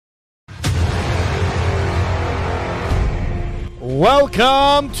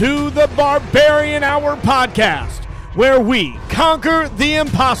Welcome to the Barbarian Hour podcast, where we conquer the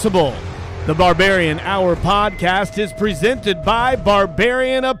impossible. The Barbarian Hour podcast is presented by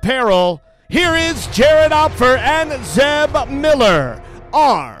Barbarian Apparel. Here is Jared Opfer and Zeb Miller.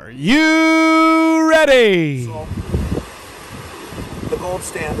 Are you ready? So, the gold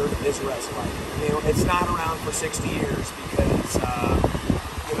standard is wrestling. You know, it's not around for 60 years because,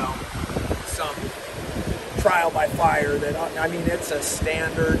 some trial by fire that, it's a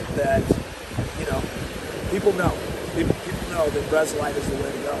standard that, people know. People know that Wrestlite is the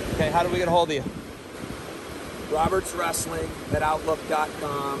way to go. Okay, how do we get a hold of you? Roberts Wrestling at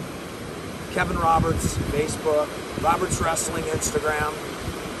Outlook.com. Kevin Roberts, Facebook. Roberts Wrestling, Instagram.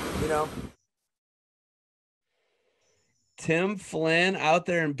 Tim Flynn out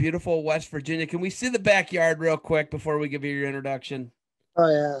there in beautiful West Virginia. Can we see the backyard real quick before we give you your introduction? Oh,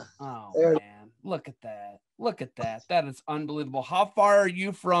 yeah. Oh, man. Look at that. Look at that. That is unbelievable. How far are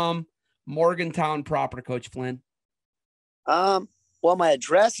you from Morgantown proper, Coach Flynn? Well, my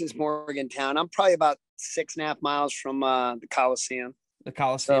address is Morgantown. I'm probably about 6.5 miles from the Coliseum. The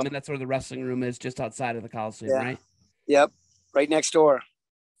Coliseum, and that's where the wrestling room is, just outside of the Coliseum, right? Yep. Right next door.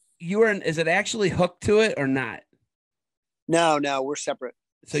 Is it actually hooked to it or not? No, we're separate.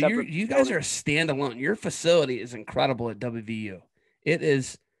 So you guys are a standalone. Your facility is incredible at WVU. It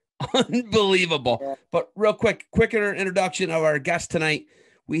is unbelievable. Yeah. But real quick introduction of our guest tonight.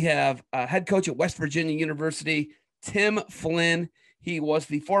 We have head coach at West Virginia University, Tim Flynn. He was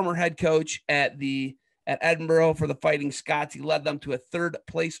the former head coach at Edinboro for the Fighting Scots. He led them to a third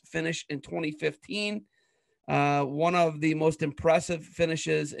place finish in 2015. One of the most impressive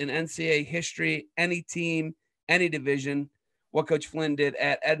finishes in NCAA history, any team, any division, what Coach Flynn did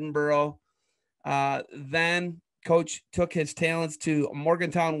at Edinboro. Then Coach took his talents to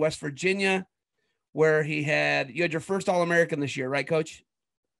Morgantown, West Virginia, where you had your first All-American this year, right, Coach?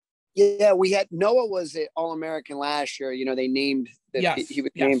 Yeah, Noah was an All-American last year. They named he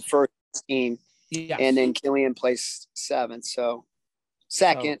was named first team. Yes. And then Killian placed seventh. So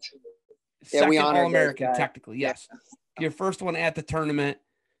second. We honored All-American technically, yes. Yeah. Your first one at the tournament,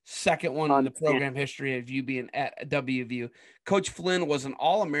 second one in the program history of you being at WVU. Coach Flynn was an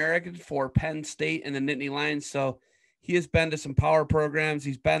All-American for Penn State and the Nittany Lions, so he has been to some power programs.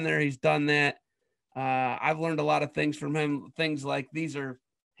 He's been there. He's done that. I've learned a lot of things from him, things like these are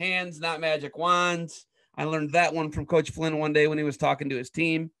hands, not magic wands. I learned that one from Coach Flynn one day when he was talking to his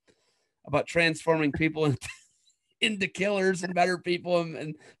team about transforming people into killers and better people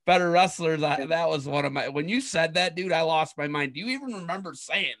and better wrestlers. That was one of when you said that, dude, I lost my mind. Do you even remember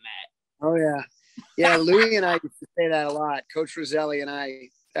saying that? Oh yeah. Yeah. Louis and I used to say that a lot. Coach Roselli and I,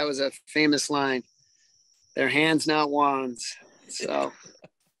 that was a famous line. Their hands, not wands. So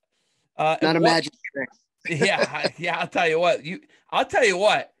not a magic trick. Yeah. I'll tell you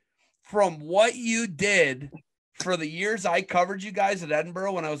what, from what you did for the years I covered you guys at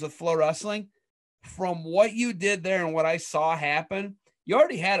Edinboro when I was with Flow Wrestling, from what you did there and what I saw happen, you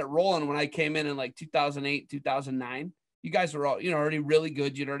already had it rolling when I came in like 2008, 2009. You guys were all, already really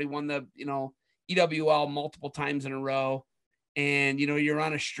good. You'd already won the, EWL multiple times in a row, and, you're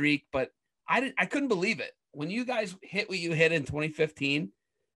on a streak, but I couldn't believe it. When you guys hit what you hit in 2015,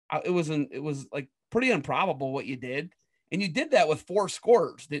 it was like pretty improbable what you did. And you did that with 4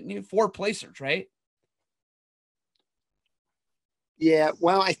 scorers, didn't you? 4 placers, right? Yeah.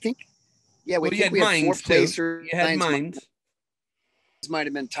 Well, I think, we had 4 placers. You had mines. This might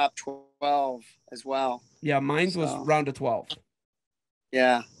have been top 12 as well. Yeah, mines was round of 12.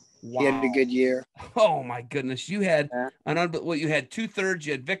 Yeah. Wow. He had a good year. Oh my goodness. You had you had 2 thirds.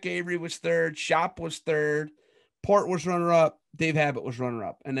 You had Vic Avery was third, Shop was third, Port was runner up, Dave Habit was runner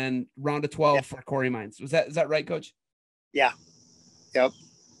up, and then round of 12 for Corey Mines. Is that right, Coach? Yeah. Yep.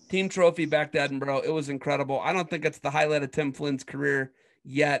 Team trophy back to Edinboro. It was incredible. I don't think it's the highlight of Tim Flynn's career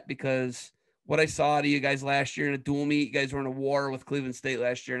yet, because what I saw out of you guys last year in a dual meet, you guys were in a war with Cleveland State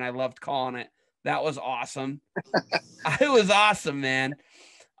last year, and I loved calling it. That was awesome. It was awesome, man.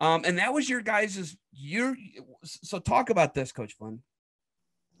 And that was your guys' so talk about this, Coach Flynn.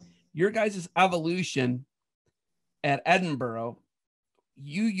 Your guys' evolution at Edinboro.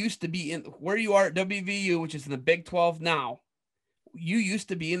 You used to be in where you are at WVU, which is in the Big 12 now. You used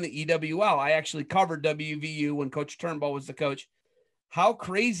to be in the EWL. I actually covered WVU when Coach Turnbull was the coach. How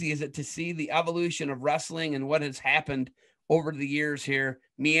crazy is it to see the evolution of wrestling and what has happened over the years here,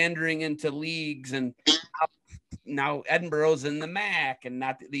 meandering into leagues, and now Edinboro's in the MAC, and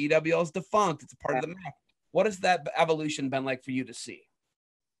not the EWL is defunct. It's a part of the MAC. What has that evolution been like for you to see?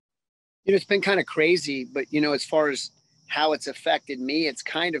 It's been kind of crazy, but, as far as how it's affected me, it's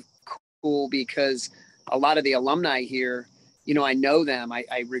kind of cool because a lot of the alumni here, I know them. I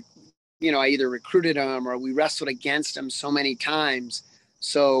either recruited them or we wrestled against them so many times.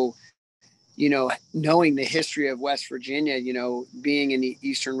 So, knowing the history of West Virginia, being in the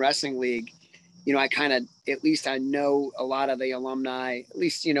Eastern Wrestling League, I kind of, at least I know a lot of the alumni, at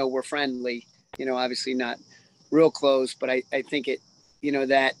least, we're friendly, obviously not real close, but I think it,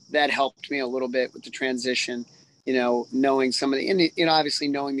 that helped me a little bit with the transition, knowing some of the, and, obviously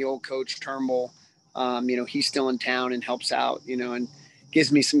knowing the old coach Turnbull, he's still in town and helps out, and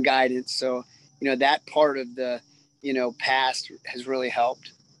gives me some guidance. So, that part of the, past has really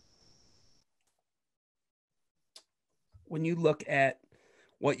helped. When you look at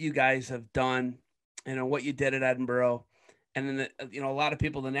what you guys have done, what you did at Edinboro, and then, a lot of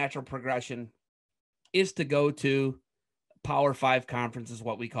people, the natural progression is to go to Power 5 conference is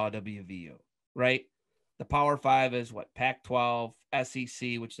what we call WVU, right? The Power 5 is what? Pac-12,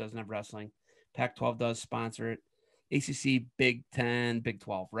 SEC, which doesn't have wrestling. Pac-12 does sponsor it. ACC, Big 10, Big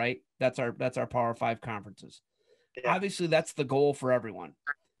 12, right? That's our Power 5 conferences. Yeah. Obviously, that's the goal for everyone.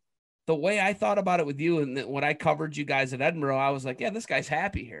 The way I thought about it with you and when I covered you guys at Edinboro, I was like, yeah, this guy's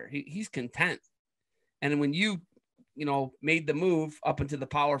happy here. He's content. And when you made the move up into the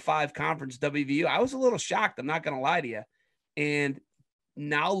Power 5 conference, WVU, I was a little shocked. I'm not going to lie to you. And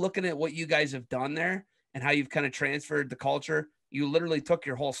now looking at what you guys have done there and how you've kind of transferred the culture, you literally took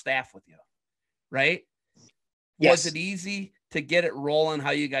your whole staff with you, right? Yes. Was it easy to get it rolling?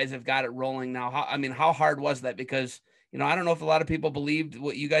 How you guys have got it rolling now? How hard was that? Because, I don't know if a lot of people believed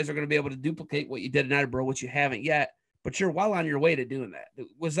what you guys are going to be able to duplicate what you did in Edinboro, which you haven't yet, but you're well on your way to doing that.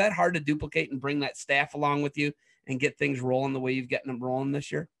 Was that hard to duplicate and bring that staff along with you and get things rolling the way you've gotten them rolling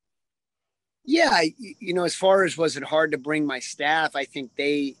this year? Yeah. As far as was it hard to bring my staff, I think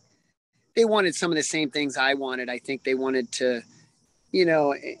they wanted some of the same things I wanted. I think they wanted to,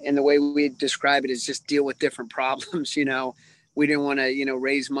 and the way we describe it is just deal with different problems. We didn't want to,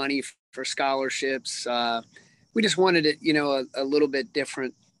 raise money for scholarships. We just wanted it, a little bit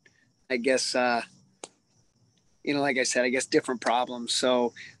different, I guess, like I said, I guess different problems.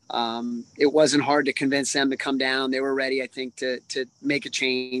 So it wasn't hard to convince them to come down. They were ready, I think, to make a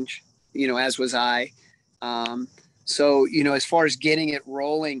change, as was I. So, as far as getting it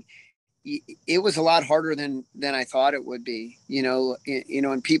rolling, it was a lot harder than I thought it would be,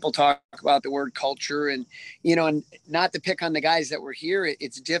 and people talk about the word culture and, and not to pick on the guys that were here.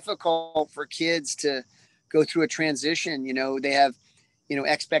 It's difficult for kids to go through a transition. They have,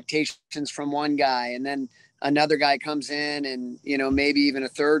 expectations from one guy and then another guy comes in and, maybe even a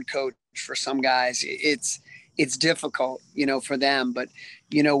third coach for some guys. It's difficult, for them, but,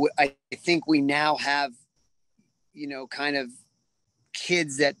 I think we now have, kind of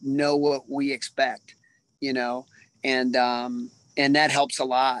kids that know what we expect, and that helps a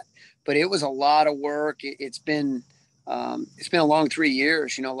lot, but it was a lot of work. It's been a long 3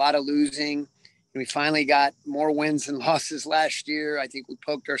 years, a lot of losing. We finally got more wins than losses last year. I think we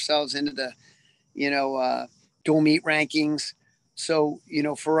poked ourselves into the, dual meet rankings. So,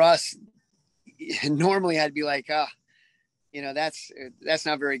 for us, normally I'd be like, that's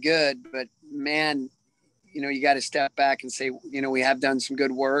not very good, but man, you got to step back and say, we have done some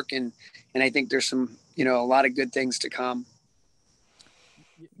good work and I think there's some, a lot of good things to come.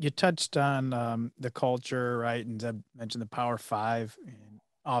 You touched on the culture, right? And Zeb mentioned the Power 5 and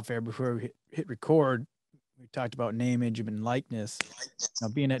off air before we hit record. We talked about name, image, and likeness. Now,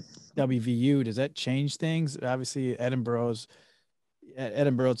 being at WVU, does that change things? Obviously, Edinboro's a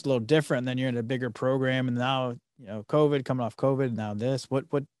little different. Then you're in a bigger program, and now COVID, coming off COVID. Now this,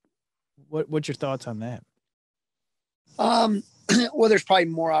 what's your thoughts on that? Well, there's probably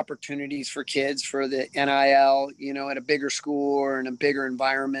more opportunities for kids for the NIL, at a bigger school or in a bigger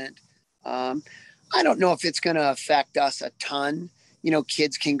environment. I don't know if it's going to affect us a ton.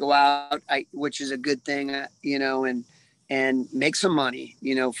 Kids can go out, which is a good thing, and make some money,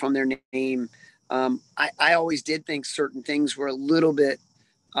 from their name. I always did think certain things were a little bit,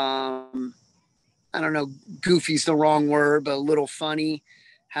 I don't know, goofy's the wrong word, but a little funny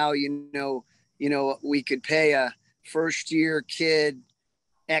how, we could pay a first year kid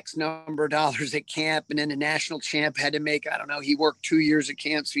X number of dollars at camp. And then the national champ had to make, I don't know, he worked 2 years at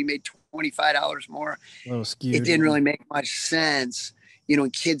camp. So he made $25 more. A little skewed. It didn't really make much sense.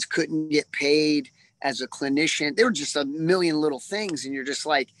 Kids couldn't get paid as a clinician. There were just a million little things. And you're just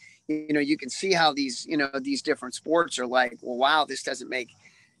like, you can see how these, these different sports are like, well, wow, this doesn't make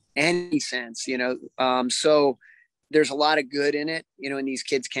any sense, so there's a lot of good in it, and these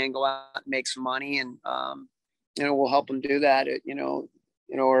kids can go out and make some money and, we'll help them do that,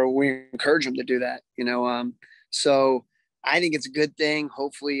 or we encourage them to do that, so I think it's a good thing.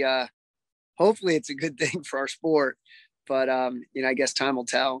 Hopefully it's a good thing for our sport. but I guess time will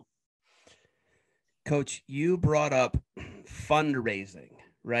tell. Coach, you brought up fundraising,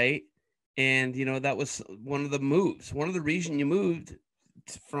 right? And, that was one of the moves. One of the reasons you moved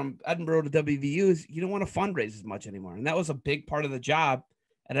from Edinboro to WVU is you don't want to fundraise as much anymore. And that was a big part of the job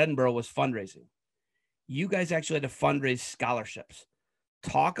at Edinboro was fundraising. You guys actually had to fundraise scholarships.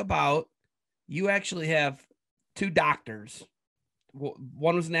 Talk about, you actually have 2 doctors.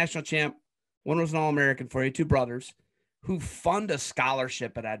 One was a national champ. One was an All-American for you, 2 brothers who fund a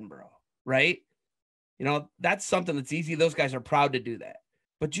scholarship at Edinboro, right? That's something that's easy. Those guys are proud to do that.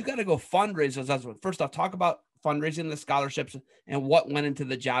 But you got to go fundraise those other ones. First off, talk about fundraising the scholarships and what went into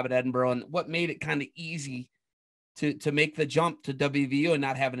the job at Edinboro and what made it kind of easy to make the jump to WVU and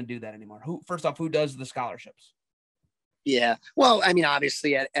not having to do that anymore. First off, who does the scholarships? Yeah. Well, I mean,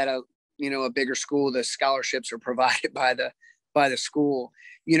 obviously at a bigger school, the scholarships are provided by the school.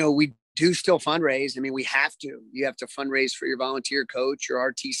 We do still fundraise. I mean, we have to. You have to fundraise for your volunteer coach, your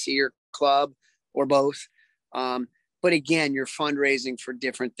RTC or club, or both. But again, you're fundraising for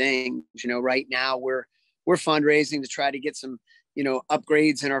different things. Right now we're fundraising to try to get some,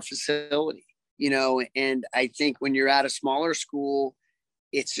 upgrades in our facility, and I think when you're at a smaller school,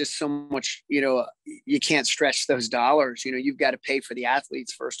 it's just so much, you can't stretch those dollars. You've got to pay for the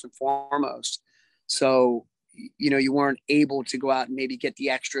athletes first and foremost. So, you weren't able to go out and maybe get the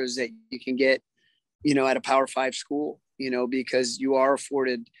extras that you can get, at a Power 5 school, because you are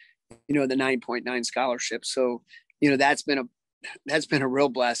afforded, the 9.9 scholarship. So, that's been a real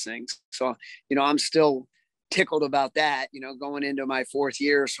blessing. So, I'm still tickled about that, going into my 4th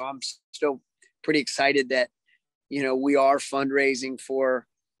year. So I'm still pretty excited that, we are fundraising for,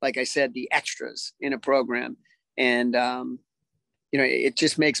 like I said, the extras in a program. And, it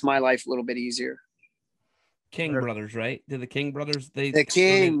just makes my life a little bit easier. King brothers, right? Did the King brothers, the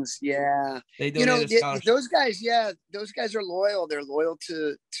Kings. Yeah. They donated those guys. Yeah. Those guys are loyal. They're loyal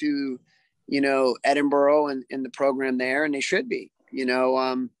to Edinboro and the program there, and they should be,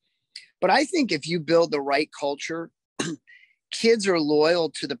 but I think if you build the right culture, kids are loyal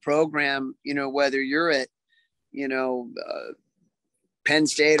to the program, whether you're at, Penn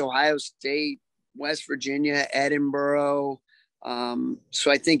State, Ohio State, West Virginia, Edinboro.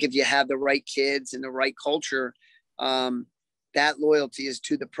 So I think if you have the right kids and the right culture, that loyalty is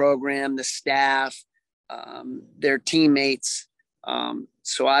to the program, the staff, their teammates.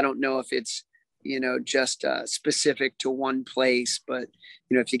 So I don't know if it's, just specific to one place, but,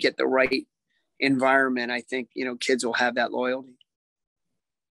 if you get the right environment, I think, kids will have that loyalty.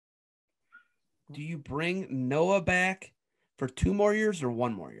 Do you bring Noah back for 2 more years or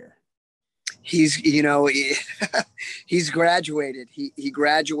 1 more year? He's, he's graduated. He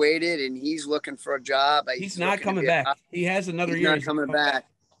graduated and he's looking for a job. He's not coming back. He has another year. He's not coming back.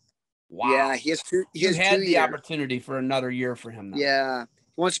 Wow. Yeah. He has 2 You had 2 the years. opportunity for another year for him. Now. Yeah.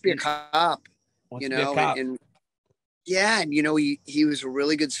 He wants to be a cop, and yeah. And, he was a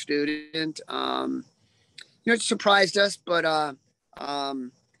really good student. It surprised us, but,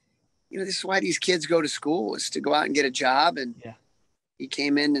 this is why these kids go to school, is to go out and get a job. And he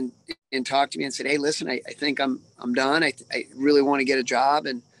came in and talked to me and said, "Hey, listen, I think I'm done. I really want to get a job."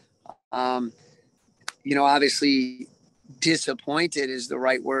 And, obviously disappointed is the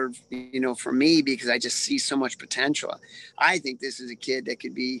right word, for me, because I just see so much potential. I think this is a kid that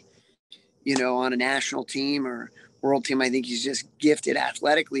could be, on a national team or world team. I think he's just gifted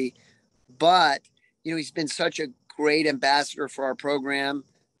athletically, but, he's been such a great ambassador for our program.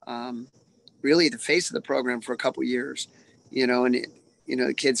 Really the face of the program for a couple of years, and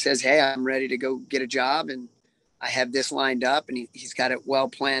the kid says, "Hey, I'm ready to go get a job and I have this lined up," and he's got it well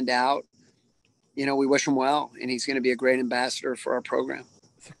planned out. We wish him well, and he's going to be a great ambassador for our program.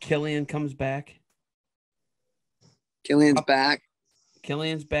 So Killian comes back. Killian's back.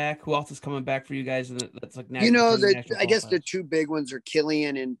 Killian's back. Who else is coming back for you guys? That's like I guess the 2 big ones are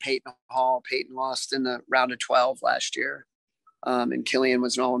Killian and Peyton Hall. Peyton lost in the round of 12 last year, and Killian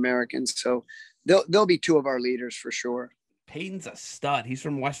was an All-American. So they'll be 2 of our leaders for sure. Peyton's a stud. He's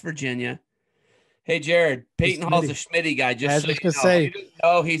from West Virginia. Hey, Jared, Peyton Hall's a Schmitty guy. Just so you know. Say, you didn't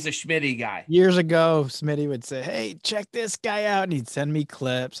know he's a Schmitty guy. Years ago, Smitty would say, "Hey, check this guy out," and he'd send me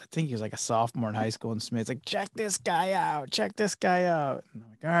clips. I think he was like a sophomore in high school, and Smitty's like, "Check this guy out. Check this guy out." And I'm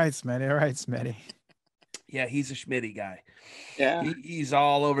like, "All right, Smitty. All right, Smitty." Yeah, he's a Schmitty guy. Yeah, he's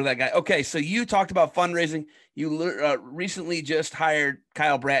all over that guy. Okay, so you talked about fundraising. You recently just hired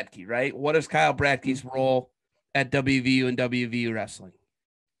Kyle Bratke, right? What is Kyle Bratke's role at WVU and WVU wrestling?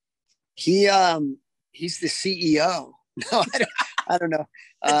 He's the CEO. No, I don't know.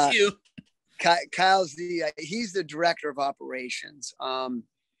 That's you. Kyle's he's the director of operations.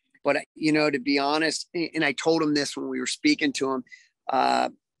 But, you know, to be honest, and I told him this when we were speaking to him,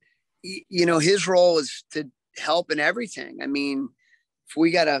 you know, his role is to help in everything. I mean, if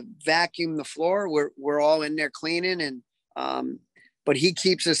we got to vacuum the floor, we're all in there cleaning, and but he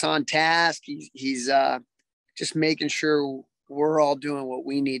keeps us on task. He's just making sure we're all doing what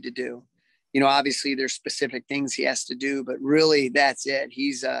we need to do. You know, obviously there's specific things he has to do, but really that's it.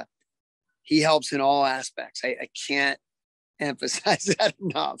 He helps in all aspects. I can't emphasize that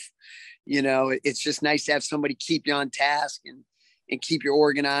enough. You know, it's just nice to have somebody keep you on task and keep you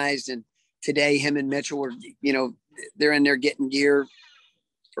organized. And today him and Mitchell were, you know, they're in there getting gear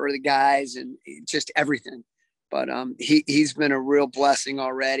for the guys and just everything. But he's been a real blessing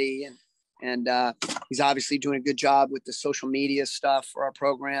already. And he's obviously doing a good job with the social media stuff for our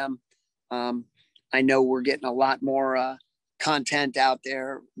program. I know we're getting a lot more content out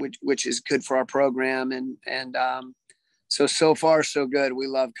there, which is good for our program. And so far, so good. We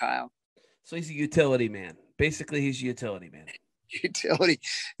love Kyle. So he's a utility man. Basically, he's a utility man. Utility.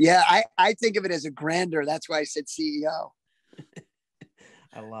 Yeah, I think of it as a grander. That's why I said CEO.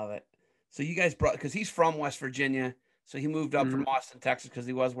 I love it. So you guys brought, because he's from West Virginia. So he moved up from Austin, Texas, because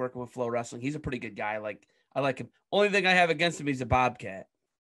he was working with Flow Wrestling. He's a pretty good guy. I like him. Only thing I have against him, he's a Bobcat.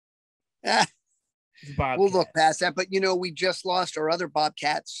 We'll look past that. But, you know, we just lost our other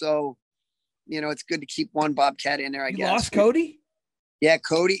Bobcat. So, you know, it's good to keep one Bobcat in there, I guess. You lost Cody? Yeah,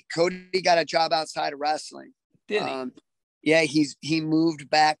 Cody got a job outside of wrestling. Did he? Yeah, he moved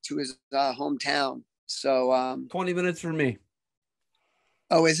back to his hometown. So 20 minutes from me.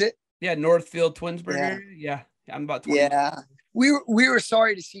 Oh, is it? Yeah, Northfield, Twinsburg area. Yeah, I'm about 20 minutes. We were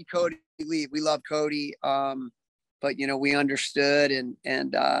sorry to see Cody leave. We love Cody, but you know, we understood, and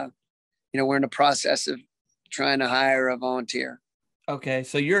you know, we're in the process of trying to hire a volunteer. Okay,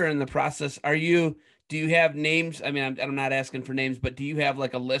 so you're in the process. Do you have names? I mean, I'm not asking for names, but do you have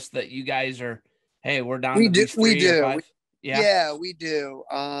like a list that you guys are, hey, we're down to these 3 or 5? Yeah, we do.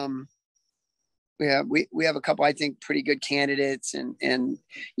 We have a couple, I think, pretty good candidates, and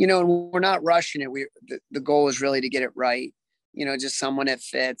you know, we're not rushing it. The goal is really to get it right. You know, just someone that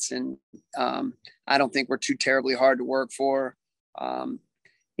fits, and I don't think we're too terribly hard to work for.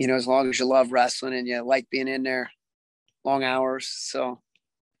 You know, as long as you love wrestling and you like being in there long hours, so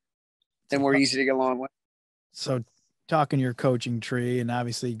then we're easy to get along with. So, talking your coaching tree, and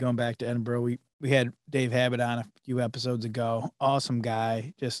obviously going back to Edinboro, we had Dave Habit on a few episodes ago. Awesome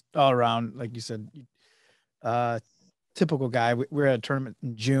guy, just all around, like you said, typical guy. We're at a tournament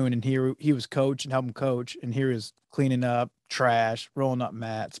in June, and he was coach and helping coach, and here is cleaning up trash, rolling up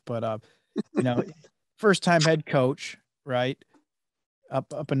mats. But you know, first time head coach, right?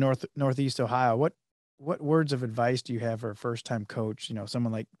 Up in Northeast Ohio. What words of advice do you have for a first time coach? You know,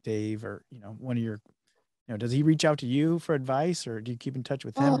 someone like Dave, or you know, one of your, you know, does he reach out to you for advice, or do you keep in touch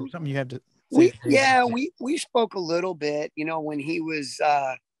with him? Or something you have to. We spoke a little bit, you know, when he was,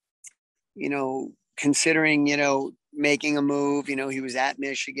 you know, considering, you know, making a move. You know, he was at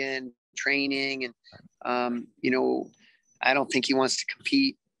Michigan training, and you know, I don't think he wants to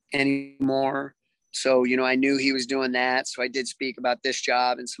compete anymore. So, you know, I knew he was doing that. So I did speak about this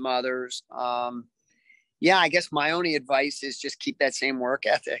job and some others. Yeah, I guess my only advice is just keep that same work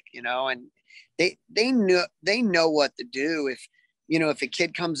ethic, you know, and they know what to do. If, you know, if a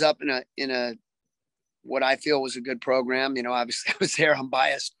kid comes up in a what I feel was a good program, you know, obviously I was there, I'm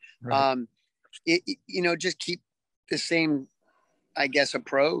biased. Right. You know, just keep the same, I guess,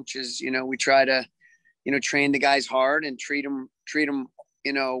 approach is, you know, we try to, you know, train the guys hard and treat them,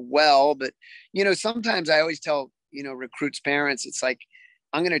 you know, well. But, you know, sometimes I always tell, you know, recruits' parents, it's like,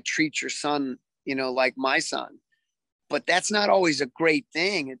 I'm going to treat your son, you know, like my son. But that's not always a great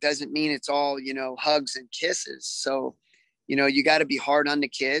thing. It doesn't mean it's all, you know, hugs and kisses. So, you know, you got to be hard on the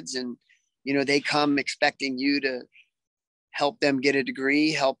kids, and, you know, they come expecting you to help them get a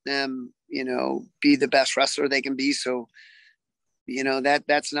degree, help them, you know, be the best wrestler they can be. So, you know,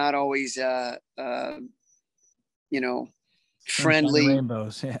 that's not always, you know, friendly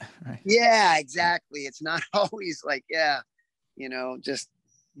rainbows. Yeah. Right. Yeah, exactly. It's not always like, yeah, you know, just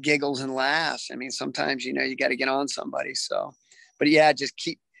giggles and laughs. I mean, sometimes, you know, you got to get on somebody. So, but yeah, just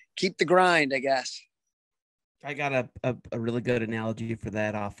keep the grind, I guess. I got a really good analogy for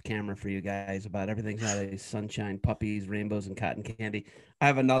that off camera for you guys about everything's not a sunshine, puppies, rainbows, and cotton candy. I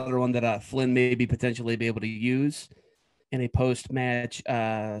have another one that Flynn maybe potentially be able to use in a post-match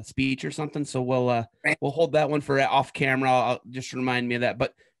speech or something. So we'll hold that one for off camera. I'll just remind me of that.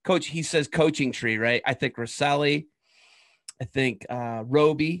 But Coach, he says coaching tree, right? I think Rosselli, I think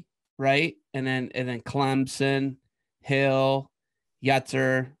Roby, right? And then Clemson, Hill,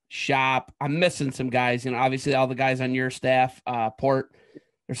 Yetzer, Shop. I'm missing some guys. You know, obviously all the guys on your staff, Port.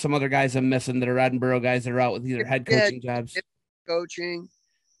 There's some other guys I'm missing that are Edinboro guys that are out with either head coaching jobs. Coaching.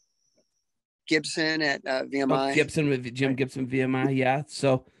 Gibson at VMI. Gibson with Jim Gibson VMI, yeah.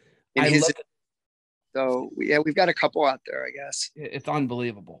 So we've got a couple out there, I guess. It's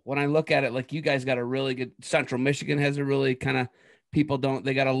unbelievable. When I look at it, like you guys got a really good Central Michigan has a really kind of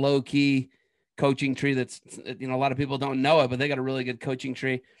they got a low key coaching tree that's, a lot of people don't know it, but they got a really good coaching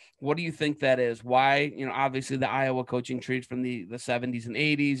tree. What do you think that is? Why, obviously the Iowa coaching tree from the 70s and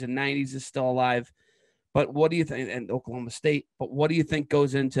 80s and 90s is still alive. But what do you think, and Oklahoma State, but what do you think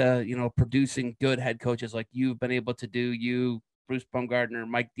goes into, producing good head coaches like you've been able to do, Bruce Baumgartner,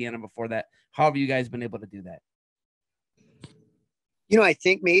 Mike Deanna before that? How have you guys been able to do that? I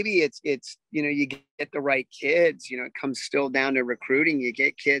think maybe it's you get the right kids, it comes still down to recruiting. You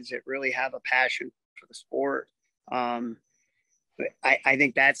get kids that really have a passion for the sport. But I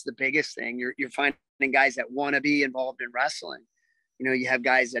think that's the biggest thing. You're finding guys that want to be involved in wrestling. You have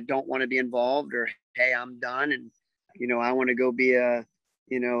guys that don't want to be involved, or, hey, I'm done. And, I want to go be a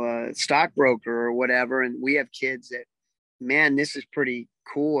stockbroker or whatever. And we have kids that, man, this is pretty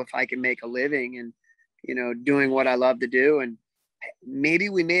cool if I can make a living and, doing what I love to do. And maybe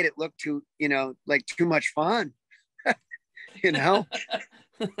we made it look too, like too much fun,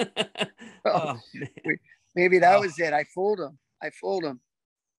 Oh, maybe that was it. I fooled them.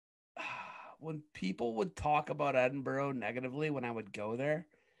 When people would talk about Edinboro negatively, when I would go there,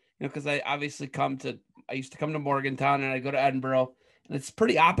 because I obviously I used to come to Morgantown and I go to Edinboro, and it's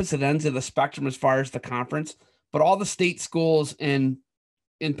pretty opposite ends of the spectrum as far as the conference, but all the state schools in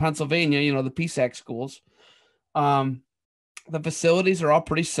Pennsylvania, the PSAC schools, the facilities are all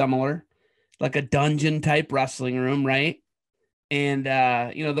pretty similar, like a dungeon type wrestling room. Right. And,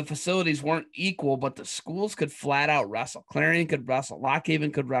 the facilities weren't equal, but the schools could flat out wrestle. Clarion could wrestle. Lock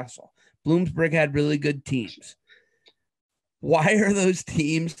Haven could wrestle. Bloomsburg had really good teams. Why are those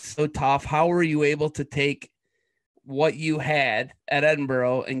teams so tough? How were you able to take what you had at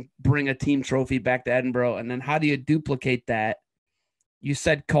Edinboro and bring a team trophy back to Edinboro? And then how do you duplicate that? You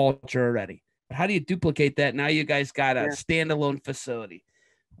said culture already, but how do you duplicate that? Now you guys got a standalone facility,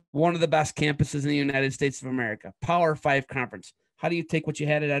 one of the best campuses in the United States of America, Power 5 conference. How do you take what you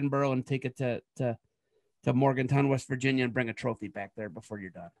had at Edinboro and take it to Morgantown, West Virginia, and bring a trophy back there before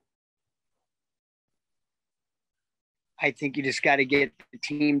you're done? I think you just got to get the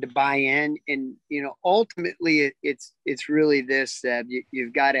team to buy in, and ultimately it's really this, that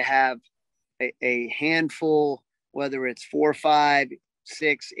you've got to have a handful, whether it's 4, 5,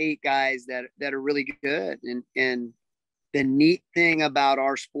 6, 8 guys that are really good. And the neat thing about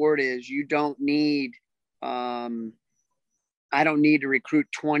our sport is you don't need, I don't need to recruit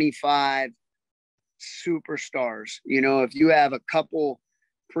 25 superstars. If you have a couple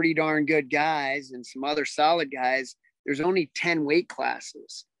pretty darn good guys and some other solid guys, there's only 10 weight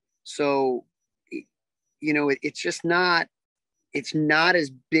classes. So, it's just not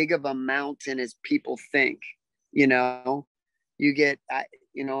as big of a mountain as people think. You get, I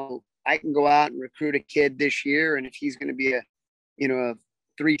can go out and recruit a kid this year, and if he's going to be a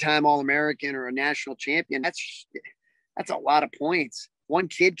 3-time All-American or a national champion, that's a lot of points. One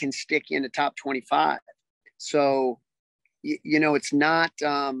kid can stick in the top 25. So, it's not,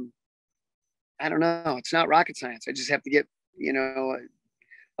 I don't know. It's not rocket science. I just have to get,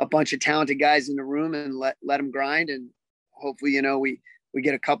 a bunch of talented guys in the room and let them grind. And hopefully, we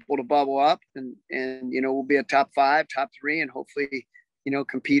get a couple to bubble up and we'll be a top 5, top 3, and hopefully,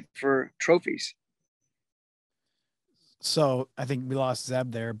 compete for trophies. So I think we lost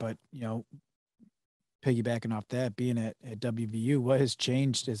Zeb there, but, piggybacking off that, being at WVU, what has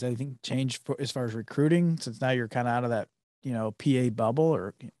changed? Has anything changed as far as recruiting, since now you're kind of out of that, PA bubble,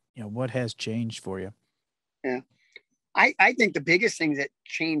 or, what has changed for you? Yeah. I think the biggest thing that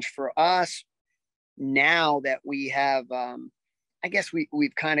changed for us now that we have, I guess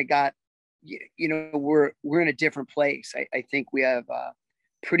we've kind of got, we're in a different place. I think we have a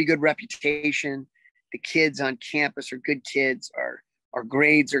pretty good reputation. The kids on campus are good kids. Our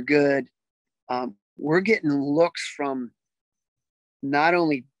grades are good. We're getting looks from not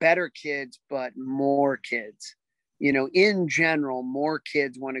only better kids, but more kids. In general, more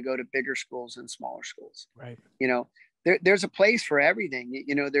kids want to go to bigger schools than smaller schools. Right. There's a place for everything.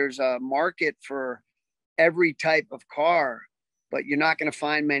 There's a market for every type of car, but you're not going to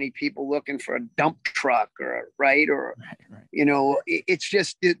find many people looking for a dump truck right. It's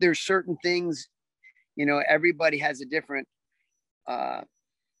just, there's certain things, everybody has a different, I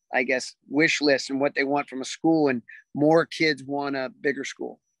guess, wish list and what they want from a school, and more kids want a bigger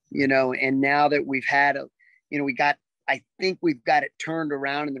school, and now that we've had I think we've got it turned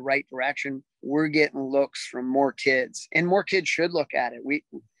around in the right direction. we're getting looks from more kids, and more kids should look at it.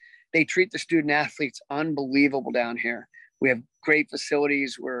 They treat the student athletes unbelievable down here. We have great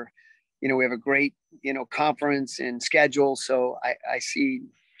facilities. We have a great, conference and schedule. So I see,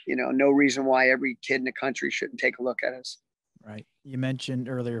 no reason why every kid in the country shouldn't take a look at us. Right. You mentioned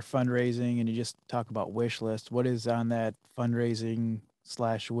earlier fundraising, and you just talk about wish list. What is on that fundraising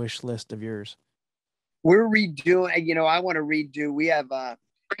 / wish list of yours? We're redoing, I want to redo, we're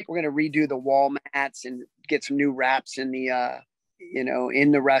going to redo the wall mats and get some new wraps in the,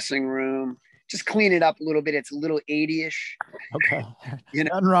 in the wrestling room, just clean it up a little bit. It's a little 80-ish. Okay.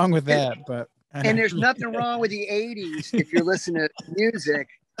 Nothing wrong with that, but. And there's nothing wrong with the 80s if you're listening to music,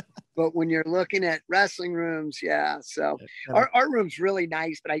 but when you're looking at wrestling rooms, yeah. So our room's really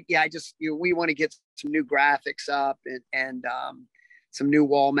nice, but we want to get some new graphics up and some new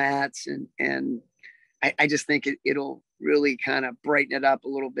wall mats. And I just think it'll really kind of brighten it up a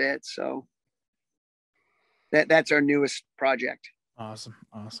little bit. So that's our newest project. Awesome.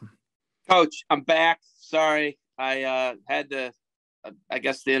 Coach, I'm back. Sorry. I had to, I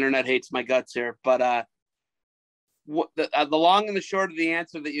guess the internet hates my guts here, but the long and the short of the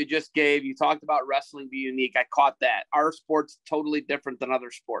answer that you just gave, you talked about wrestling be unique. I caught that. Our sport's totally different than other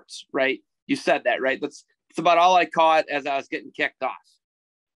sports, right? You said that, right? That's about all I caught as I was getting kicked off,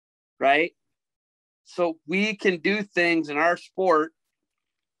 right? So we can do things in our sport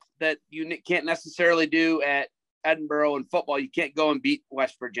that you can't necessarily do at Edinboro in football. You can't go and beat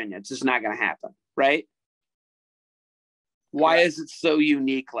West Virginia. It's just not going to happen, right? Why is it so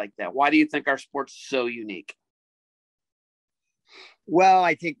unique like that? Why do you think our sport's so unique? Well,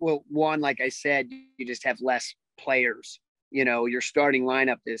 I think, one, like I said, you just have less players. Your starting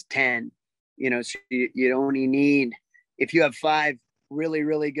lineup is 10. So you only need, if you have 5 really,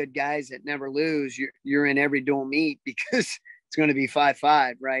 really good guys that never lose, you're in every dual meet because it's going to be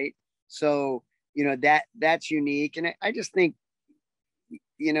 5-5, right? So, that's unique. And I just think,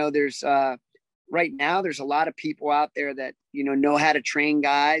 there's right now, there's a lot of people out there that, know how to train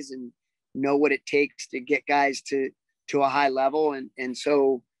guys and know what it takes to get guys to a high level. And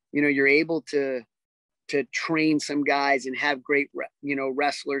so, you're able to train some guys and have great,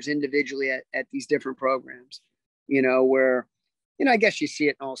 wrestlers individually at these different programs, where, I guess you see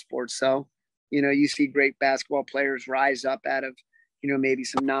it in all sports. So, you see great basketball players rise up out of, maybe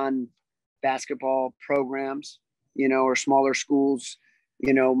some non-basketball programs, or smaller schools,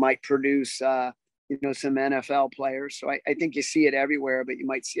 might produce, some NFL players. So I think you see it everywhere, but you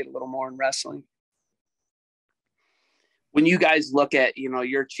might see it a little more in wrestling. When you guys look at,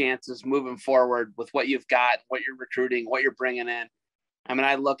 your chances moving forward with what you've got, what you're recruiting, what you're bringing in, I mean,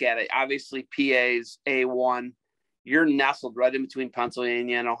 I look at it, obviously PA's A1, you're nestled right in between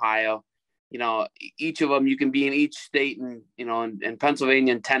Pennsylvania and Ohio. Each of them, you can be in each state and, in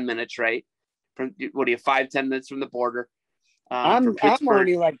Pennsylvania in 10 minutes, right? From, 5-10 minutes from the border. I'm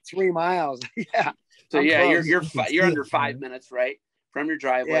only like 3 miles. Yeah. So you're under 5 minutes, right? From your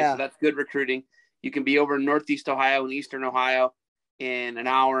driveway. Yeah. So that's good recruiting. You can be over in Northeast Ohio and Eastern Ohio in an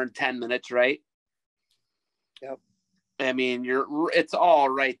hour and 10 minutes, right? Yep. I mean, it's all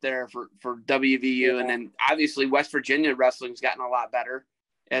right there for WVU. Yeah. And then obviously West Virginia wrestling's gotten a lot better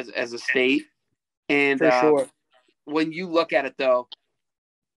as a state. And for sure. When you look at it though,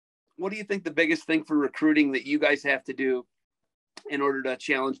 what do you think the biggest thing for recruiting that you guys have to do in order to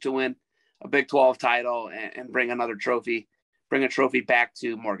challenge to win a Big 12 title and bring a trophy back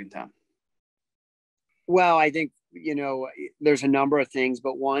to Morgantown? Well, I think, there's a number of things,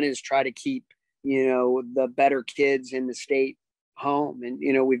 but one is try to keep, the better kids in the state home. And,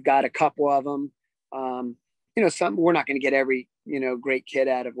 we've got a couple of them. We're not going to get every, great kid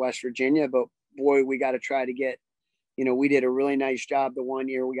out of West Virginia, but boy, we got to try to get, we did a really nice job the one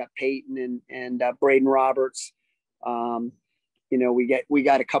year. We got Peyton and Braden Roberts. We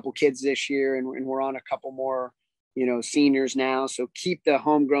got a couple kids this year and we're on a couple more, seniors now. So keep the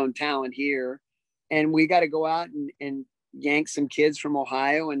homegrown talent here. And we got to go out and yank some kids from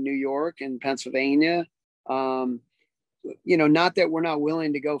Ohio and New York and Pennsylvania. Not that we're not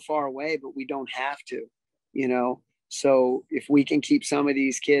willing to go far away, but we don't have to, So if we can keep some of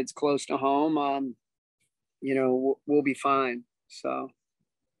these kids close to home, we'll be fine. So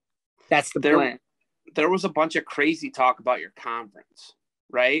that's the plan. There was a bunch of crazy talk about your conference,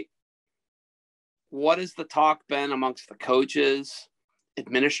 right? What has the talk been amongst the coaches,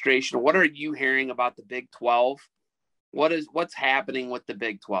 administration? What are you hearing about the Big 12? What's happening with the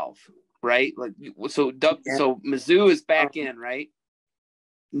Big 12, right? So Mizzou is back in, right?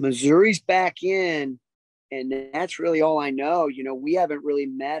 Missouri's back in, and that's really all I know. We haven't really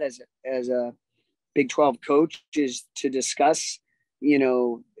met as a Big 12 coaches to discuss,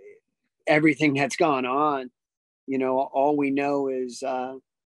 everything that's gone on. All we know is,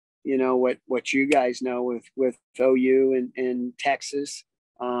 what you guys know with OU and Texas.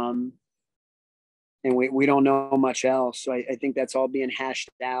 And we don't know much else. So I think that's all being hashed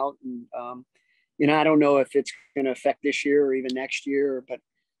out. And, I don't know if it's going to affect this year or even next year, but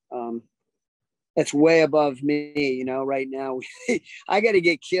that's way above me. Right now, I got to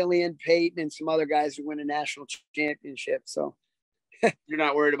get Killian, Peyton, and some other guys to win a national championship. So you're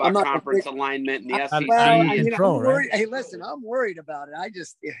not worried about conference alignment in the SEC. Well, I'm worried. Hey, listen, I'm worried about it.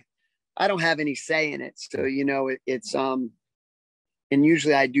 I don't have any say in it. So, it's, and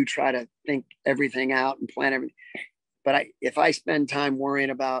usually I do try to think everything out and plan everything. But if I spend time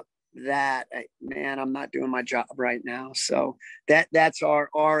worrying about that, I'm not doing my job right now. So that's our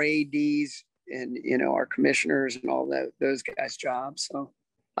ADs and, our commissioners and all those guys' jobs. So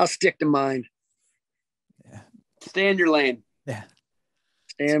I'll stick to mine. Yeah. Stay in your lane. Yeah.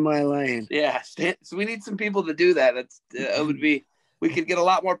 Stay in my lane. Yeah. So we need some people to do that. We could get a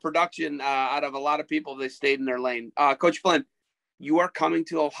lot more production out of a lot of people if they stayed in their lane. Coach Flynn, you are coming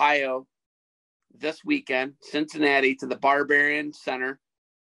to Ohio this weekend, Cincinnati, to the Barbarian Center,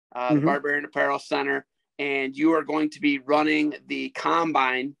 the Barbarian Apparel Center, and you are going to be running the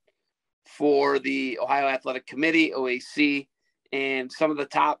combine for the Ohio Athletic Committee, OAC, and some of the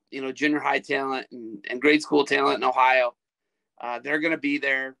top, junior high talent and grade school talent in Ohio. They're going to be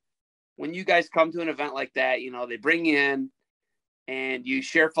there. When you guys come to an event like that, they bring you in and you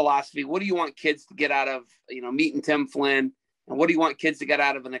share philosophy. What do you want kids to get out of, meeting Tim Flynn? And what do you want kids to get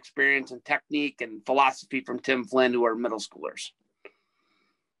out of an experience and technique and philosophy from Tim Flynn, who are middle schoolers?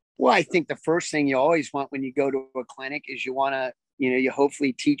 Well, I think the first thing you always want when you go to a clinic is you want to, you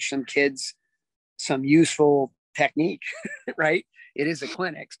hopefully teach some kids some useful technique, right? It is a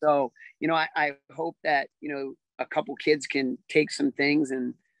clinic. So, I hope that, a couple kids can take some things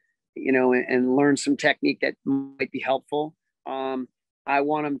and, and learn some technique that might be helpful. I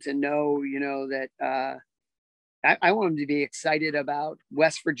want them to know, that I want them to be excited about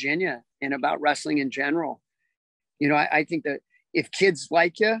West Virginia and about wrestling in general. I think that if kids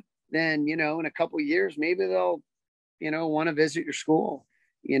like you, then, in a couple of years, maybe they'll, want to visit your school,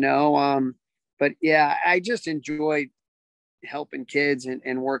 but yeah, I just enjoy helping kids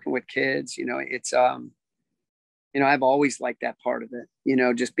and working with kids. It's, I've always liked that part of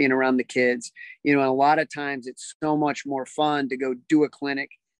it, just being around the kids, a lot of times it's so much more fun to go do a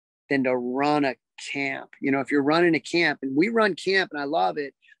clinic than to run a camp. If you're running a camp, and we run camp and I love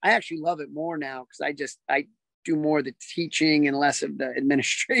it, I actually love it more now because I do more of the teaching and less of the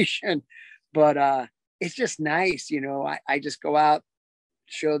administration, but it's just nice. I just go out,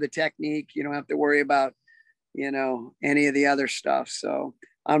 show the technique. You don't have to worry about, any of the other stuff. So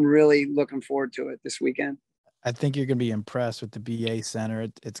I'm really looking forward to it this weekend. I think you're going to be impressed with the BA Center.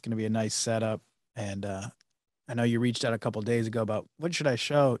 It's going to be a nice setup. And I know you reached out a couple of days ago about what should I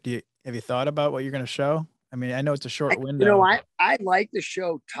show? Have you thought about what you're going to show? I mean, I know it's a short window. I like the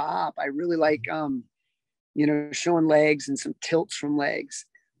show top. I really like, showing legs and some tilts from legs.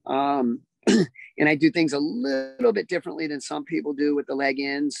 And I do things a little bit differently than some people do with the leg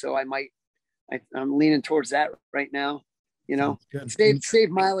in. So I'm leaning towards that right now. Save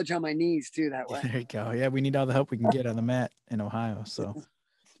mileage on my knees too that way. There you go. Yeah, we need all the help we can get on the mat in Ohio. So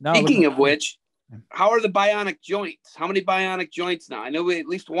speaking of which, how are the bionic joints? How many bionic joints now? I know we at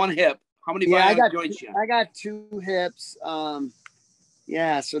least one hip. How many bionic joints you have? I got 2 hips.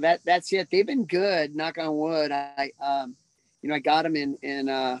 So that's it. They've been good, knock on wood. I got them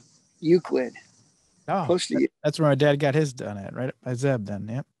in Euclid. Oh, close to you. That's where my dad got his done at, right by Zeb then.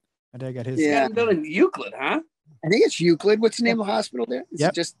 Yep. My dad got his done in Euclid, huh? I think it's Euclid. What's the name of the hospital there? Is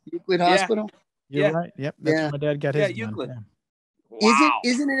it just Euclid Hospital? You're right. Yep. That's where my dad got his Euclid. done. Wow.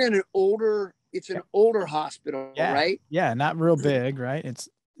 Isn't it an older hospital, right? Yeah, not real big, right? It's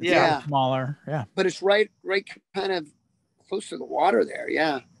smaller. Yeah. But it's right kind of close to the water there.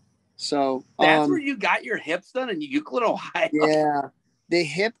 Yeah. So that's where you got your hips done in Euclid, Ohio. Yeah. The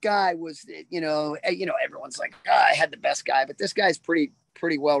hip guy was, everyone's like, I had the best guy, but this guy's pretty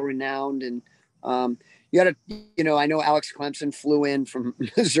well renowned. And you got to, I know Alex Clemson flew in from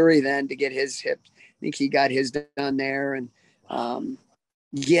Missouri then to get his hip. I think he got his done there. And I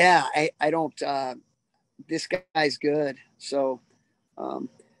don't, this guy's good. So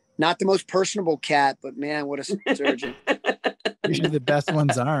not the most personable cat, but man, what a surgeon. Usually the best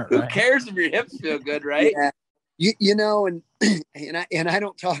ones aren't. Who cares if your hips feel good, right? Yeah. And I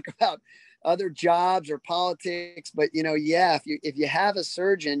don't talk about other jobs or politics, but if you have a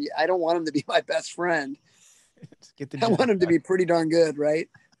surgeon, I don't want him to be my best friend. I want him to be pretty darn good, right?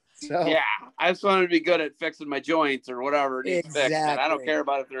 So yeah, I just want to be good at fixing my joints or whatever needs fixed. And I don't care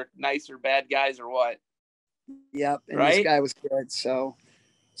about if they're nice or bad guys or what. Yep. And right? this guy was good. So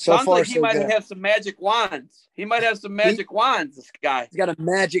sounds far, like he so might good. have some magic wands. He might have some magic wands, this guy. He's got a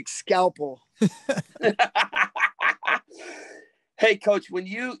magic scalpel. Hey, Coach, when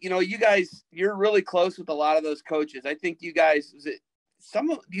you guys, you're really close with a lot of those coaches. I think you guys,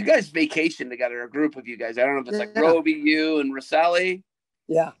 you guys vacation together, a group of you guys. I don't know if it's like Roby, you, and Rosselli.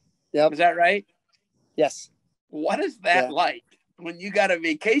 Yeah. Yep. Is that right? Yes. What is that like when you got a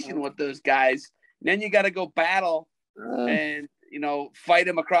vacation with those guys? And then you got to go battle and, fight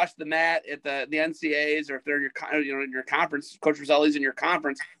them across the mat at the NCAAs, or if they're in your conference, Coach Rosselli's in your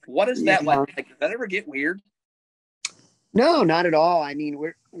conference. What is that like? Does that ever get weird? No, not at all. I mean,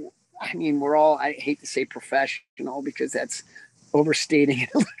 we're all, I hate to say professional because that's overstating it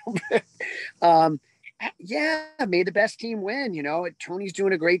a little bit. May the best team win. Tony's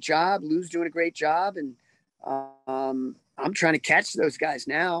doing a great job. Lou's doing a great job. And I'm trying to catch those guys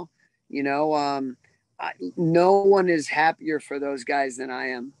now. No one is happier for those guys than I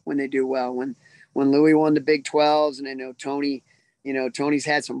am when they do well. When Louis won the Big 12s, and I know Tony's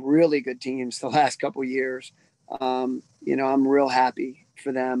had some really good teams the last couple of years. I'm real happy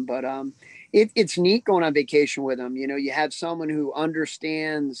for them, but it's neat going on vacation with them. You have someone who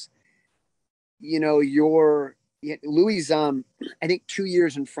understands, Louis, I think 2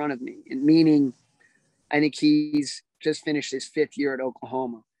 years in front of me, and meaning I think he's just finished his 5th year at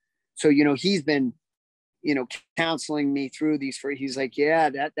Oklahoma. So, he's been, counseling me through these he's like,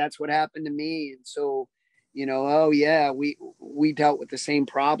 that's what happened to me. And so, we dealt with the same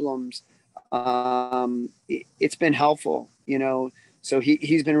problems. It's been helpful, so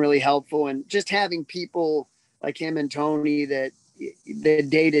he's been really helpful, and just having people like him and Tony that the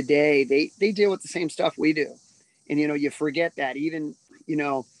day to day, they deal with the same stuff we do. And, you forget that even,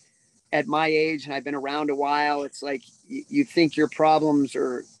 at my age, and I've been around a while, it's like, you think your problems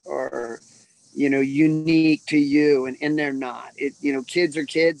are, unique to you, and they're not. Kids are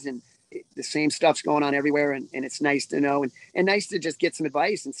kids, and the same stuff's going on everywhere, and it's nice to know, and nice to just get some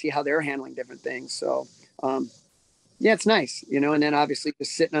advice and see how they're handling different things. So, it's nice, and then obviously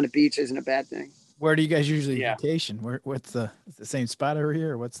just sitting on a beach isn't a bad thing. Where do you guys usually vacation? What's the same spot over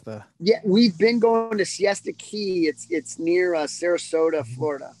here? What's the? Yeah, we've been going to Siesta Key. It's near Sarasota,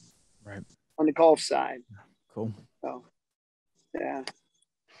 Florida. Right. On the Gulf side. Cool. So, yeah.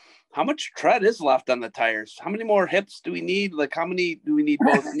 How much tread is left on the tires? How many more hips do we need? Like, how many do we need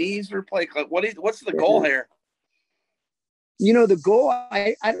both knees replaced? Like, what's the goal here? The goal,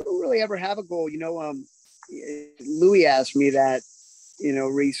 I don't really ever have a goal. Louis asked me that,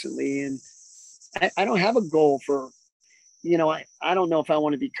 recently, and I don't have a goal for, I don't know if I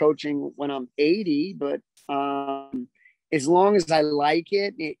want to be coaching when I'm 80, but as long as I like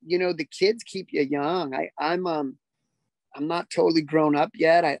it, the kids keep you young. I'm not totally grown up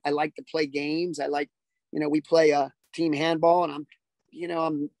yet. I like to play games. I like, we play team handball, and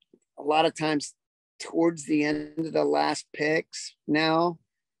I'm a lot of times towards the end of the last picks now,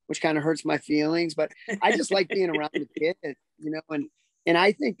 which kind of hurts my feelings, but I just like being around the kids, and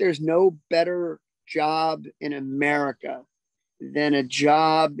I think there's no better job in America than a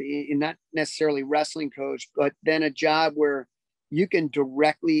job in, not necessarily wrestling coach, but then a job where you can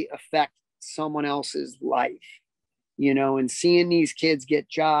directly affect someone else's life, and seeing these kids get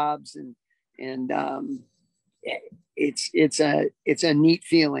jobs, and it's a neat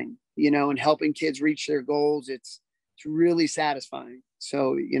feeling, and helping kids reach their goals. It's really satisfying.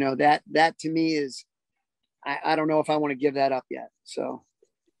 So, that to me is, I don't know if I want to give that up yet. So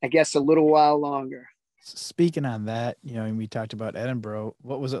I guess a little while longer. Speaking on that, and we talked about Edinboro,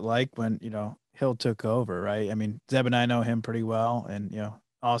 what was it like when, Hill took over, right? I mean, Zeb and I know him pretty well, and,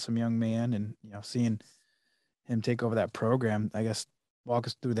 awesome young man, and, seeing him take over that program, I guess, walk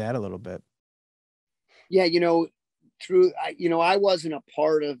us through that a little bit. Yeah. I wasn't a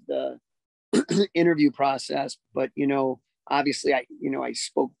part of the interview process, but, obviously I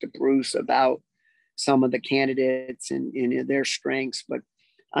spoke to Bruce about some of the candidates and their strengths, but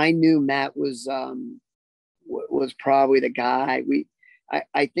I knew Matt was probably the guy.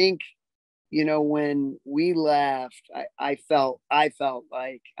 I think, when we left, I felt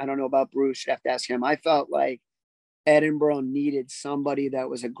like, I don't know about Bruce, you have to ask him. I felt like Edinboro needed somebody that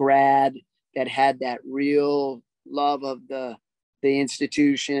was a grad, that had that real love of the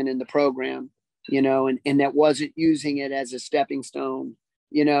institution and the program, and that wasn't using it as a stepping stone,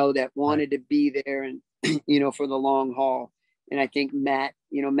 that wanted to be there and, for the long haul. And I think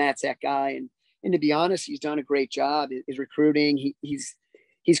Matt's that guy. And to be honest, he's done a great job. His recruiting, he's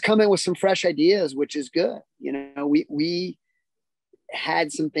come in with some fresh ideas, which is good. We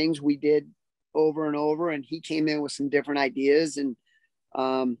had some things we did over and over, and he came in with some different ideas. And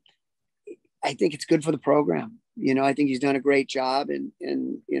I think it's good for the program. I think he's done a great job, and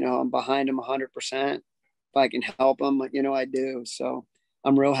I'm behind him 100%. If I can help him, I do. So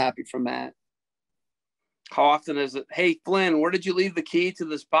I'm real happy from that. How often is it? Hey, Flynn, where did you leave the key to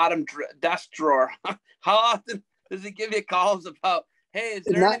this bottom desk drawer? How often does he give you calls about, hey, is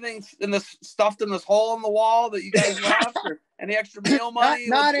there anything stuffed in this hole in the wall that you guys left, or any extra meal money?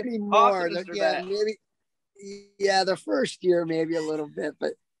 Not anymore. Maybe. Yeah, the first year maybe a little bit,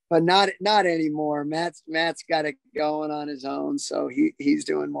 but not anymore. Matt's got it going on his own, so he's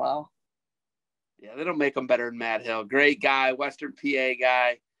doing well. Yeah, they don't make him better than Matt Hill. Great guy, Western PA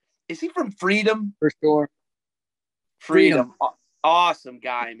guy. Is he from Freedom? For sure. Freedom. Awesome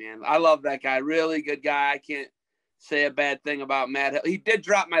guy, man. I love that guy. Really good guy. I can't say a bad thing about Matt Hill. He did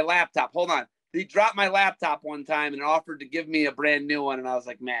drop my laptop. Hold on. He dropped my laptop one time and offered to give me a brand new one. And I was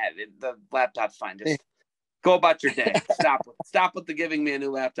like, Matt, the laptop's fine. Just go about your day. Stop with the giving me a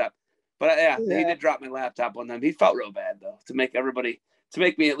new laptop. But yeah, he did drop my laptop one time. He felt real bad though, to make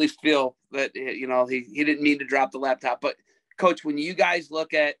me at least feel that, he didn't mean to drop the laptop. But Coach, when you guys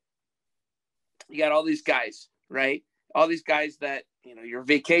look at, you got all these guys, right? All these guys that, you're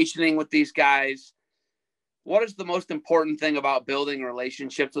vacationing with these guys. What is the most important thing about building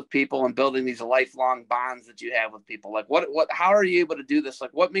relationships with people and building these lifelong bonds that you have with people? Like how are you able to do this?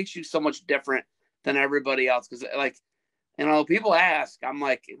 Like, what makes you so much different than everybody else? Because people ask, I'm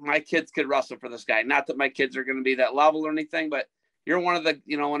like, my kids could wrestle for this guy. Not that my kids are going to be that level or anything, but you're one of the,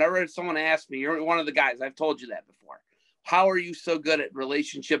 whenever someone asks me, you're one of the guys. I've told you that before. How are you so good at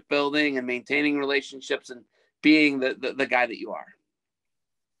relationship building and maintaining relationships and being the guy that you are?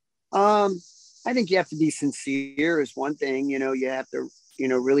 I think you have to be sincere is one thing. You have to,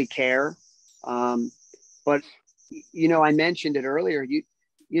 really care. But, I mentioned it earlier.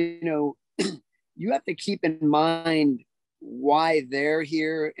 You have to keep in mind why they're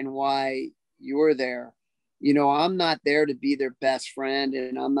here and why you're there. I'm not there to be their best friend,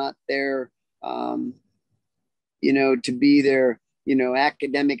 and I'm not there, to be their,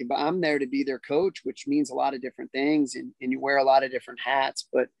 academic, but I'm there to be their coach, which means a lot of different things, and you wear a lot of different hats.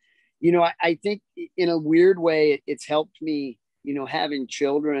 But, I think in a weird way, it's helped me, having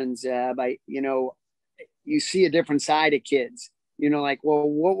children, Zeb. You see a different side of kids, like, well,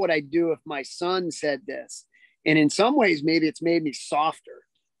 what would I do if my son said this? And in some ways, maybe it's made me softer.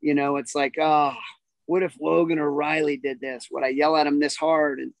 It's like, oh, what if Logan or Riley did this? Would I yell at him this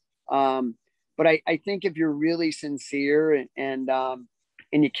hard? And, but I think if you're really sincere and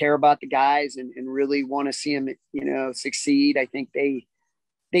you care about the guys and really want to see them, succeed, I think they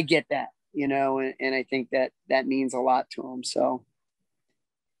get that, and I think that means a lot to them. So.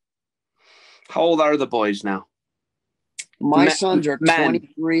 How old are the boys now? My sons are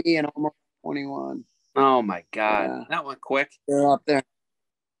 23 and almost 21. Oh my God. Yeah. That went quick. They're up there.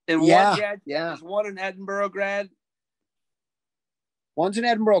 And is one an Edinboro grad? One's an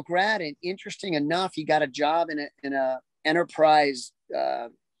Edinboro grad, and interesting enough, he got a job in a enterprise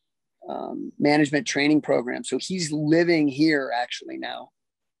management training program. So he's living here actually now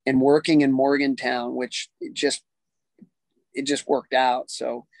and working in Morgantown, which it just worked out.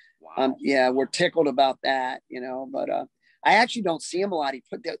 So wow. We're tickled about that, but I actually don't see him a lot.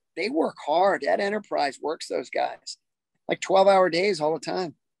 They work hard. That enterprise works those guys like 12-hour days all the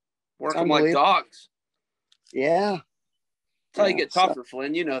time. Work them like dogs. Yeah. That's how you get tougher,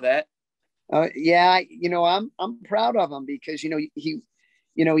 Flynn. You know that. I'm proud of him because,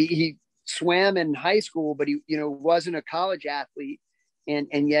 he swam in high school, but he, wasn't a college athlete.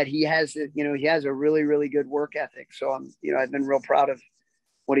 And yet he has a really, really good work ethic. So I've been real proud of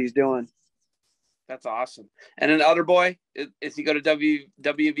what he's doing. That's awesome. And an other boy, is he go to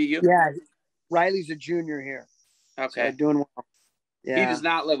WVU? Yeah. Riley's a junior here. Okay. So doing well. Yeah. He does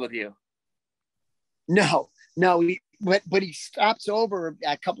not live with you. No, but he stops over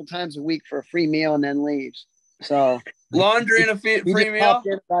a couple times a week for a free meal and then leaves. So laundry and a free meal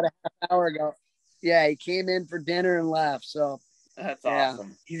about a half hour ago. Yeah, he came in for dinner and left. So that's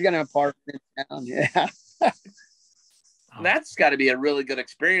awesome. He's got an apartment in town. Yeah. That's got to be a really good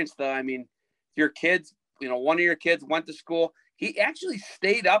experience, though. I mean, your kids, one of your kids went to school. He actually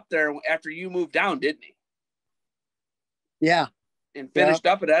stayed up there after you moved down, didn't he? Yeah. And finished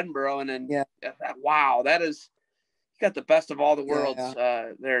up at Edinboro, and then wow, that is, you got the best of all the worlds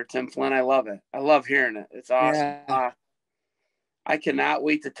there, Tim Flynn. I love it. I love hearing it. It's awesome. Yeah. I cannot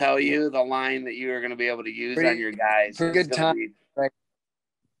wait to tell you the line that you are going to be able to use on your guys. For a good time.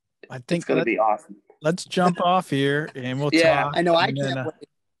 I think it's going to be awesome. Let's jump off here and we'll talk. I know. I can't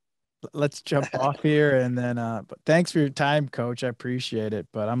wait. let's jump off here, and then but thanks for your time, Coach. I appreciate it.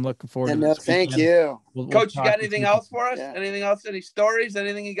 But I'm looking forward to no, this thank weekend. you. We'll Coach, you talk got this anything weekend. else for us? Yeah. Anything else? Any stories?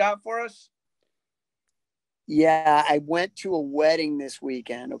 Anything you got for us? Yeah, I went to a wedding this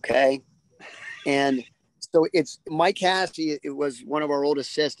weekend, okay? And so it's Mike Hassey. It was one of our old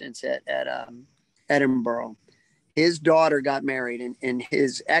assistants at Edinboro. His daughter got married, and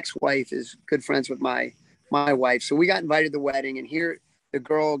his ex-wife is good friends with my wife. So we got invited to the wedding, and here the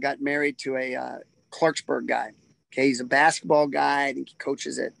girl got married to a Clarksburg guy. Okay, he's a basketball guy. I think he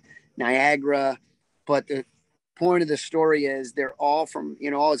coaches at Niagara. But the point of the story is they're all from,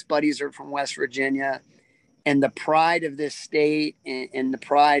 all his buddies are from West Virginia. And the pride of this state and the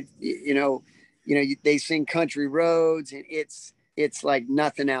pride, they sing country roads, and it's like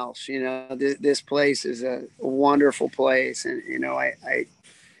nothing else. This place is a wonderful place. And,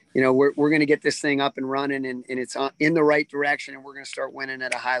 we're going to get this thing up and running, and it's in the right direction, and we're going to start winning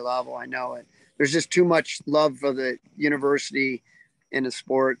at a high level. I know it. There's just too much love for the university and the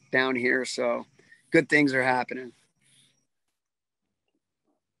sport down here. So good things are happening.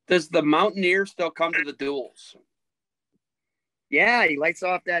 Does the Mountaineer still come to the duels? Yeah, he lights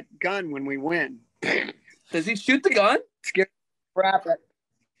off that gun when we win. Does he shoot the gun? Scares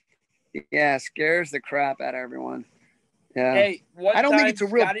the crap out of everyone. Yeah. Hey, I don't think it's a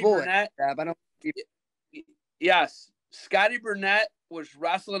real Scotty bullet. Burnett, yes, Scotty Burnett was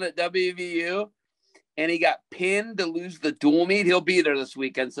wrestling at WVU, and he got pinned to lose the dual meet. He'll be there this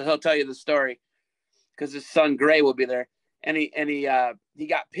weekend, so he'll tell you the story because his son Gray will be there. And he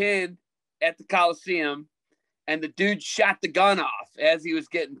got pinned at the Coliseum, and the dude shot the gun off as he was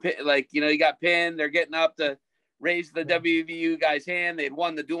getting pinned. He got pinned. They're getting up to raise the WVU guy's hand. They had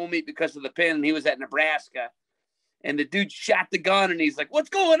won the dual meet because of the pin, and he was at Nebraska. And the dude shot the gun, and he's like,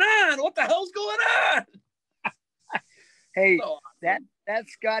 "What's going on? What the hell's going on?" Hey, so awesome. that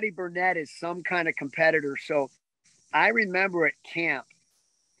Scotty Burnett is some kind of competitor. So I remember at camp,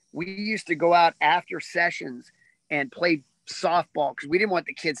 we used to go out after sessions and play softball because we didn't want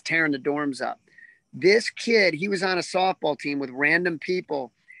the kids tearing the dorms up. This kid, he was on a softball team with random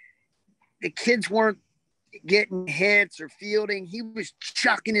people. The kids weren't getting hits or fielding. He was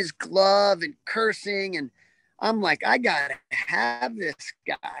chucking his glove and cursing, and I'm like, I gotta have this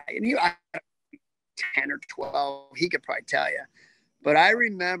guy. And he, 10 or 12, he could probably tell you. But I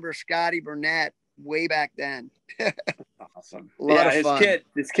remember Scotty Burnett way back then. Awesome. A lot of fun.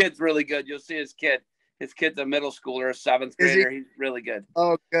 His kid's really good. You'll see his kid. His kid's a middle schooler, a 7th grader. He's really good.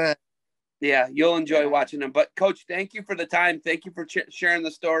 Oh, good. Yeah, you'll enjoy watching him. But, Coach, thank you for the time. Thank you for sharing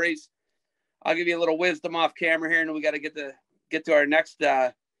the stories. I'll give you a little wisdom off camera here, and we got to get to our next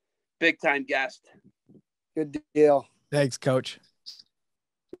big-time guest. Good deal. Thanks, Coach.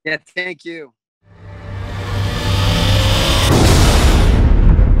 Yeah, thank you.